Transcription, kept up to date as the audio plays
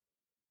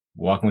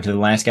Welcome to the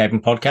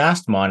Landscaping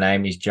Podcast. My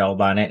name is Joel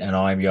Barnett and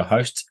I am your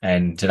host.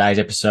 And today's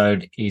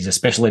episode is a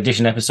special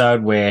edition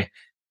episode where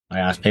I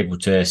ask people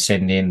to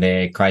send in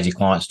their crazy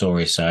client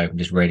stories. So I'm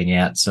just reading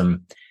out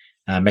some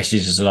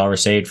messages that I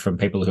received from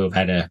people who have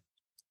had a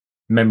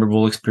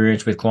memorable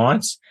experience with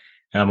clients.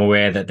 And I'm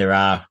aware that there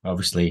are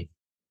obviously,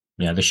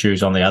 the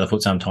shoes on the other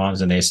foot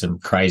sometimes, and there's some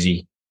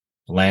crazy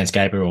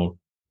landscaper or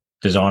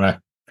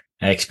designer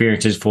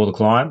experiences for the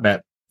client.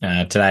 But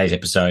today's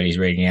episode is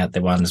reading out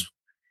the ones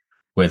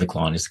where the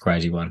client is the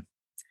crazy one.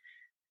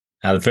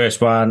 The first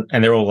one,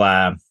 and they're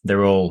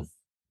all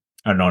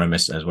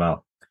anonymous as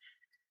well.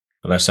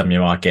 Although some of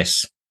you might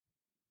guess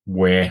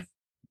where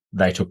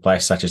they took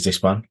place, such as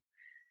this one.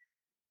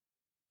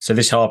 So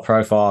this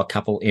high-profile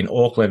couple in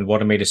Auckland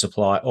wanted me to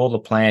supply all the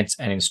plants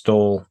and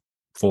install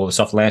for the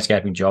soft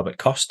landscaping job at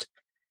cost,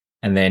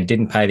 and then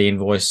didn't pay the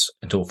invoice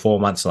until 4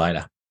 months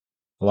later.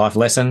 Life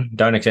lesson: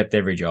 don't accept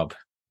every job.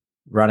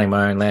 Running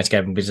my own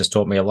landscaping business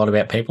taught me a lot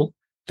about people,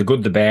 the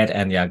good, the bad,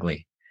 and the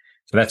ugly.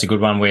 So that's a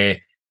good one where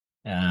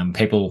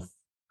people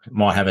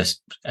might have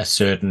a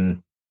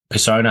certain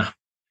persona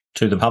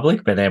to the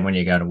public, but then when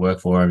you go to work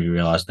for them, you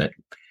realise that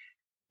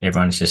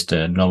everyone's just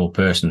a normal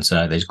person.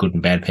 So there's good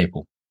and bad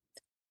people.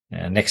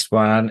 Next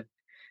one,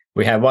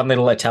 we have one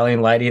little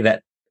Italian lady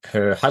that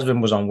her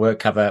husband was on work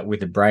cover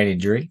with a brain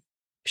injury.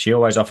 She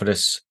always offered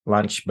us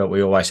lunch, but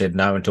we always said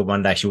no until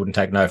one day she wouldn't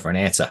take no for an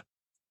answer.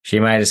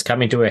 She made us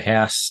come into her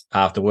house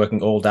after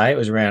working all day. It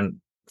was around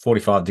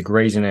 45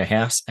 degrees in her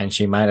house, and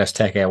she made us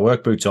take our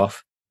work boots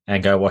off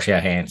and go wash our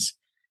hands.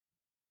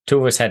 Two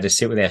of us had to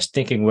sit with our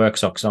stinking work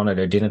socks on at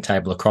her dinner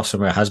table across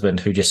from her husband,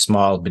 who just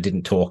smiled but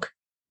didn't talk.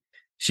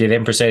 She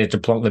then proceeded to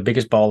plonk the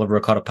biggest bowl of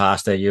ricotta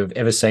pasta you've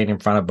ever seen in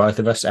front of both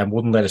of us and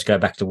wouldn't let us go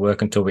back to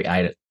work until we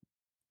ate it.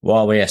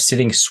 While we are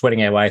sitting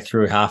sweating our way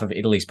through half of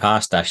Italy's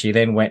pasta, she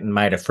then went and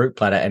made a fruit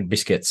platter and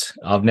biscuits.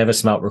 I've never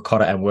smelt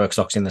ricotta and work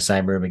socks in the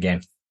same room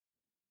again.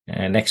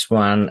 Next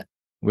one,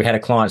 we had a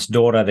client's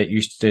daughter that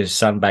used to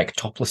sunbake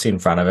topless in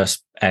front of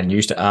us and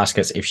used to ask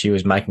us if she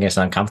was making us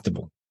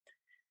uncomfortable.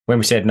 When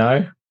we said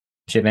no,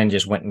 she then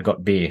just went and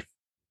got beer.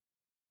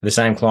 The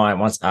same client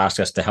once asked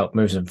us to help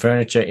move some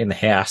furniture in the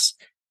house,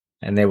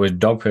 and there was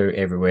dog poo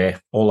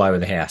everywhere, all over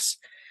the house.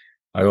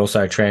 I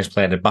also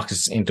transplanted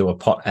buckets into a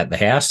pot at the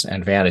house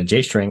and found a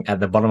G-string at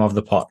the bottom of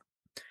the pot.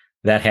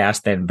 That house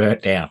then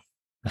burnt down.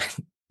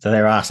 So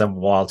there are some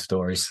wild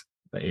stories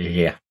that you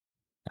hear.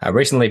 I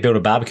recently built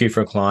a barbecue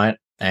for a client,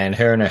 and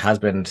her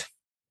husband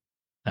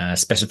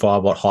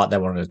specified what height they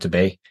wanted it to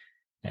be.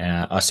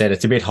 I said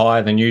it's a bit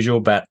higher than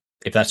usual, but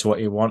if that's what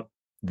you want,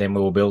 then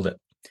we will build it.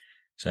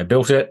 So I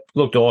built it,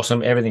 looked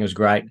awesome, everything was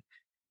great.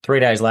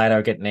 3 days later,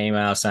 I get an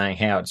email saying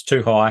how it's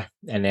too high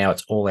and now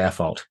it's all our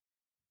fault.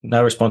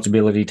 No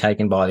responsibility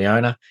taken by the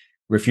owner,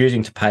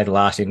 refusing to pay the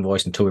last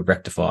invoice until we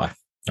rectify.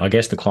 I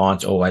guess the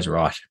client's always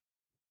right.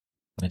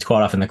 It's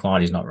quite often the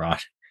client is not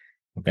right.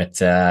 But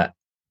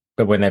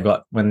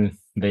when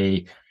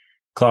the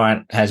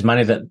client has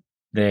money that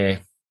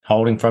they're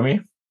holding from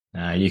you,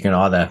 you can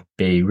either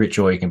be rich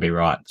or you can be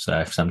right.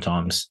 So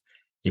sometimes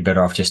you're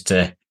better off just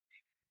to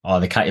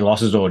either cut your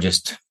losses or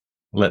just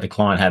let the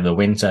client have the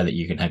win so that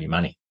you can have your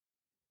money.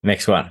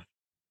 Next one.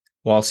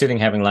 While sitting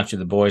having lunch with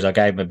the boys, I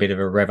gave them a bit of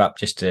a rev up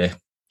just to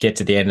get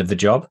to the end of the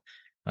job.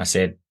 I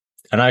said,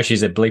 I know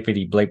she's a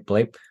bleepity bleep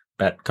bleep,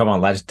 but come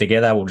on, lads,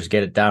 together we'll just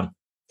get it done.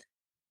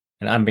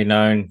 And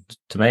unbeknown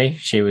to me,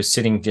 she was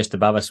sitting just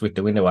above us with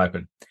the window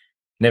open.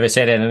 Never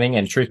said anything,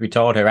 and truth be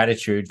told, her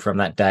attitude from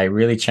that day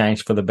really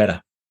changed for the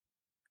better.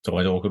 It's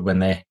always awkward when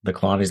the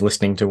client is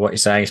listening to what you're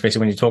saying, especially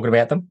when you're talking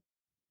about them.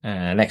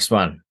 Next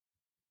one.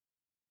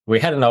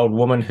 We had an old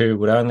woman who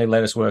would only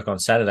let us work on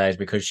Saturdays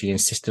because she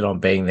insisted on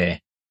being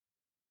there.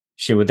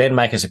 She would then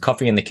make us a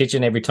coffee in the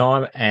kitchen every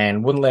time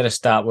and wouldn't let us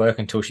start work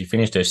until she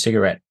finished her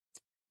cigarette.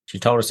 She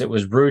told us it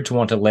was rude to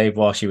want to leave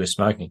while she was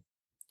smoking.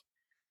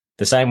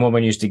 The same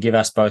woman used to give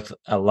us both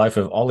a loaf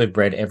of olive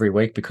bread every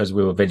week because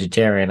we were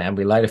vegetarian, and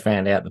we later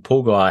found out the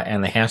pool guy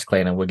and the house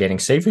cleaner were getting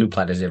seafood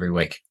platters every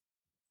week.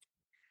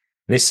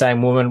 This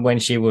same woman, when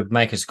she would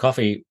make us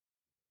coffee,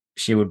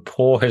 she would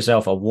pour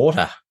herself a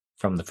water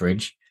from the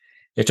fridge.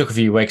 It took a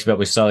few weeks, but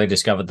we slowly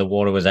discovered the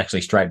water was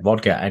actually straight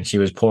vodka, and she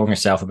was pouring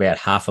herself about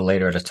half a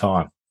litre at a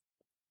time.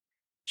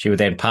 She would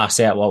then pass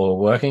out while we were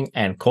working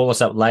and call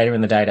us up later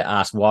in the day to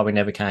ask why we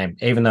never came,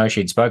 even though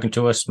she'd spoken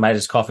to us, made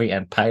us coffee,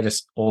 and paid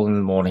us all in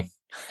the morning.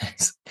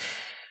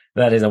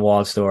 That is a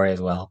wild story as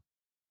well.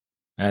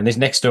 And this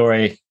next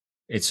story,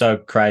 it's so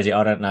crazy.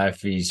 I don't know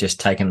if he's just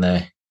taken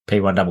the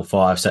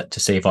P155 to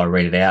see if I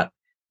read it out,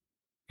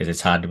 because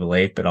it's hard to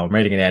believe, but I'm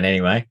reading it out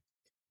anyway.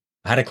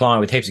 I had a client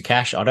with heaps of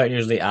cash. I don't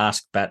usually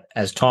ask, but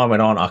as time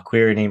went on, I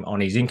queried him on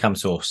his income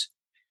source.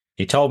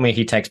 He told me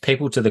he takes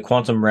people to the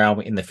quantum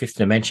realm in the fifth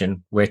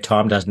dimension where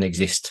time doesn't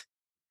exist.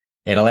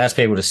 It allows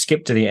people to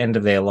skip to the end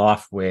of their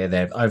life where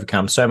they've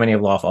overcome so many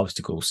of life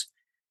obstacles.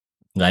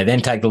 They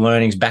then take the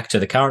learnings back to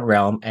the current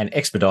realm and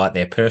expedite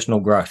their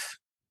personal growth.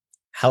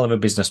 Hell of a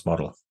business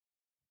model.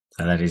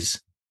 So that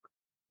is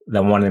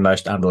one of the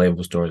most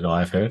unbelievable stories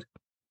I've heard.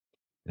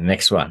 The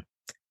next one.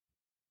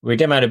 We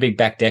demoed a big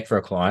back deck for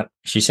a client.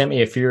 She sent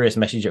me a furious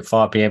message at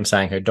 5 p.m.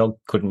 saying her dog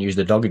couldn't use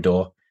the doggy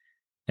door,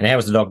 and how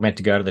was the dog meant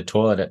to go to the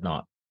toilet at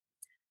night?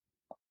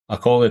 I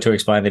called her to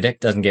explain the deck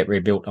doesn't get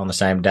rebuilt on the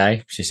same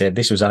day. She said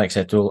this was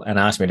unacceptable and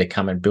asked me to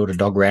come and build a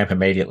dog ramp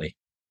immediately.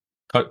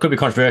 Could be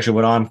controversial,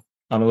 but I'm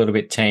a little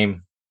bit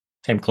team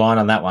client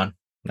on that one.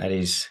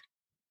 It's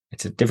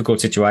a difficult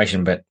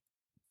situation, but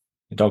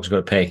the dog's got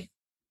to pee.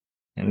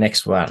 And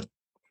next one.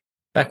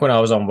 Back when I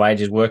was on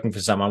wages working for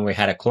someone, we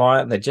had a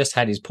client that just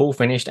had his pool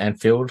finished and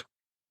filled.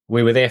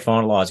 We were there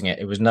finalising it.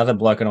 It was another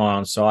bloke and I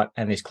on site,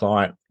 and this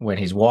client, when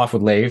his wife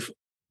would leave,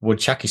 would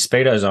chuck his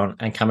Speedos on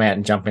and come out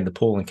and jump in the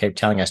pool and keep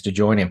telling us to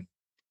join him.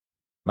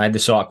 Made the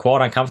site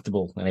quite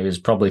uncomfortable, and he was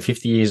probably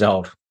 50 years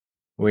old.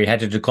 We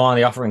had to decline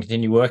the offer and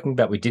continue working,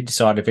 but we did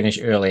decide to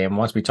finish early, and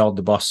once we told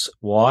the boss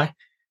why,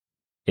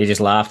 he just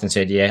laughed and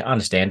said, yeah,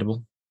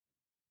 understandable.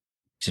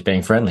 Just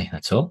being friendly,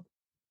 that's all.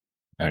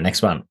 All right,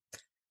 next one.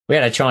 We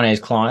had a Chinese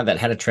client that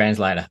had a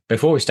translator.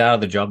 Before we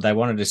started the job, they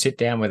wanted to sit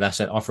down with us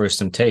and offer us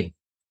some tea.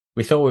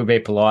 We thought we'd be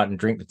polite and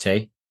drink the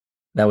tea.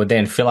 They would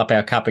then fill up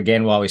our cup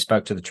again while we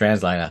spoke to the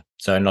translator.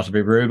 So not to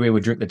be rude, we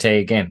would drink the tea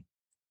again.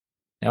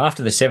 Now,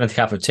 after the 7th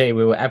cup of tea,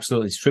 we were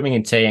absolutely swimming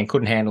in tea and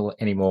couldn't handle it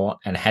anymore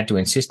and had to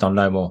insist on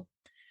no more.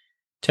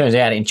 Turns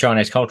out in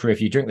Chinese culture, if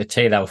you drink the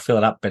tea, they'll fill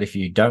it up, but if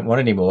you don't want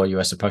any more, you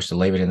are supposed to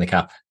leave it in the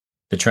cup.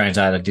 The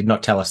translator did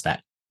not tell us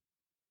that.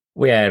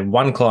 We had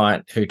one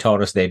client who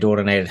told us their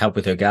daughter needed help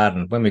with her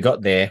garden. When we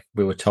got there,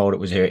 we were told it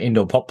was her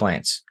indoor pot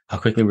plants. I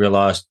quickly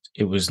realised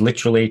it was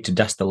literally to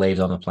dust the leaves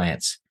on the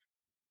plants.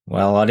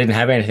 Well, I didn't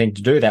have anything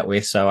to do that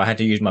with, so I had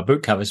to use my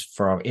boot covers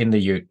from in the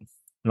ute.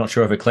 I'm not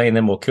sure if it cleaned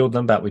them or killed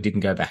them, but we didn't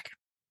go back.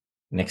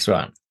 Next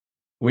one.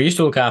 We used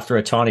to look after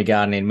a tiny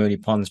garden in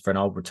Moonee Ponds for an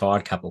old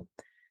retired couple.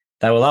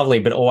 They were lovely,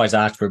 but always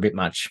asked for a bit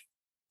much.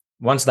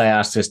 Once they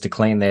asked us to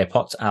clean their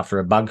pots after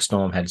a bug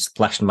storm had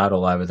splashed mud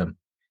all over them.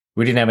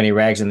 We didn't have any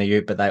rags in the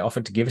ute, but they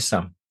offered to give us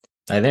some.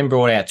 They then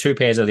brought out 2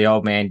 pairs of the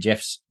old man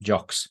Jeff's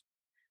jocks.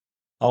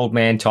 Old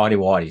man tidy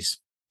whities.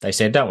 They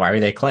said, don't worry,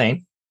 they're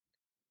clean.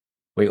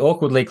 We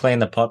awkwardly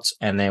cleaned the pots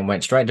and then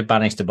went straight to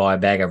Bunnings to buy a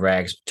bag of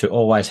rags to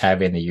always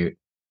have in the ute.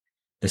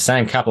 The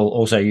same couple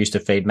also used to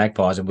feed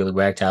magpies and willy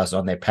wagtails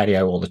on their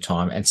patio all the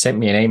time and sent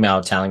me an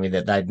email telling me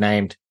that they'd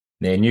named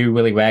their new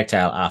willy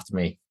wagtail after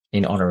me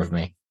in honour of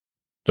me.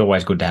 It's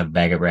always good to have a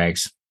bag of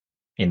rags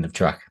in the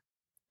truck.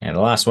 And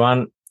the last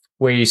one.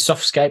 We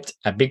softscaped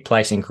a big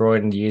place in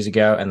Croydon years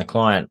ago, and the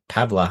client,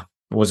 Pavla,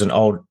 was an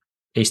old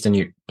Eastern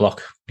Ute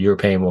Bloc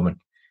European woman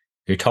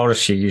who told us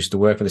she used to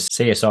work for the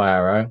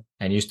CSIRO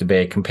and used to be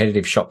a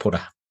competitive shot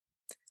putter.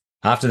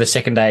 After the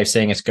second day of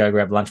seeing us go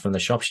grab lunch from the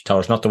shop, she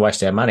told us not to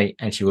waste our money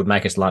and she would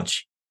make us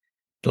lunch.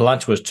 The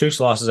lunch was 2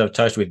 slices of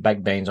toast with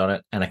baked beans on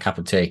it and a cup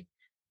of tea.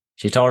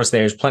 She told us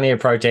there is plenty of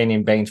protein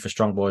in beans for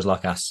strong boys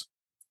like us.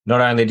 Not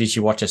only did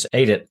she watch us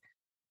eat it,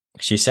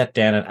 she sat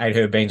down and ate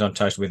her beans on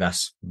toast with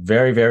us.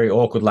 Very, very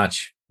awkward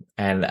lunch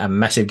and a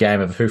massive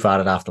game of who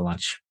farted after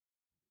lunch.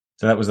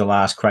 So that was the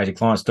last crazy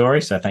client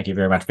story. So thank you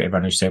very much for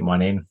everyone who sent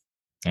one in.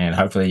 And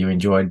hopefully you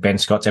enjoyed Ben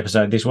Scott's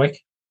episode this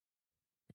week.